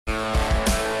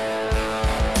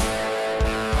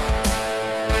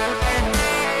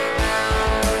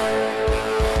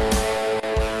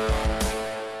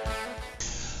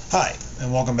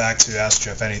and welcome back to Ask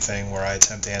Jeff Anything, where I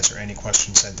attempt to answer any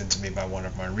question sent in to me by one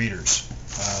of my readers.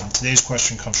 Today's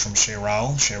question comes from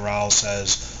Shayral. Shayral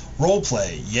says,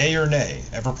 roleplay, yay or nay?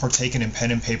 Ever partaken in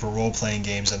pen and paper role-playing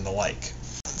games and the like?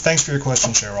 Thanks for your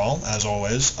question, Shayral, as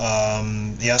always.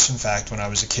 Yes, in fact, when I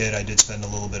was a kid, I did spend a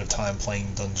little bit of time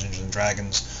playing Dungeons and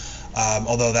Dragons.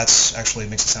 Although that's actually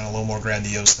makes it sound a little more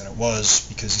grandiose than it was,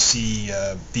 because you see,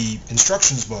 the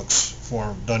instructions books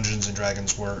for Dungeons and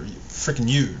Dragons were freaking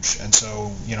huge, and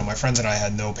so, my friends and I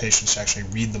had no patience to actually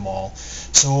read them all.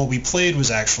 So what we played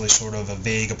was actually sort of a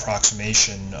vague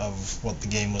approximation of what the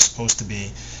game was supposed to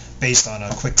be, based on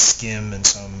a quick skim and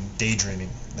some daydreaming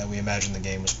that we imagined the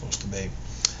game was supposed to be.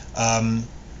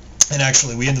 And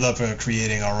actually, we ended up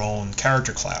creating our own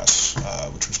character class,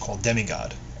 which was called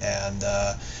Demigod, and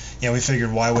we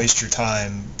figured, why waste your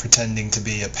time pretending to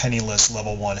be a penniless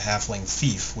level 1 halfling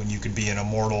thief when you could be an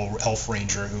immortal elf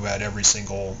ranger who had every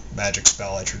single magic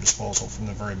spell at your disposal from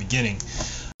the very beginning.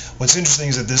 What's interesting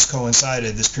is that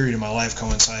this period of my life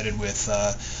coincided with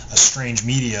a strange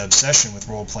media obsession with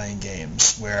role-playing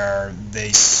games, where they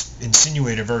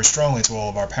insinuated very strongly to all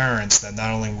of our parents that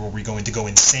not only were we going to go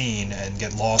insane and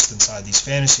get lost inside these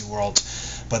fantasy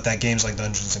worlds, but that games like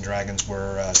Dungeons and Dragons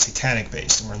were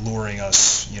satanic-based and were luring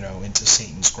us, into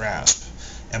Satan's grasp.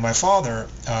 And my father,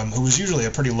 who was usually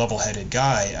a pretty level-headed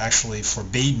guy, actually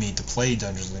forbade me to play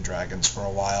Dungeons and Dragons for a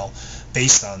while,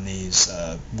 based on these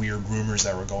weird rumors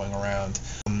that were going around.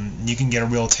 You can get a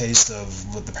real taste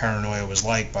of what the paranoia was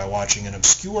like by watching an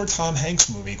obscure Tom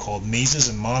Hanks movie called Mazes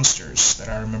and Monsters that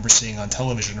I remember seeing on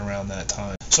television around that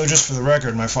time. So just for the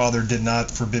record, my father did not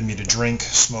forbid me to drink,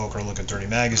 smoke, or look at dirty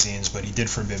magazines, but he did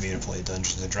forbid me to play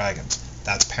Dungeons and Dragons.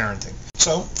 That's parenting.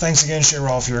 So, thanks again,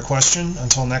 Shayral, for your question.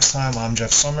 Until next time, I'm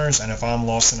Jeff Summers, and if I'm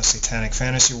lost in a satanic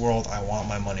fantasy world, I want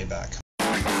my money back.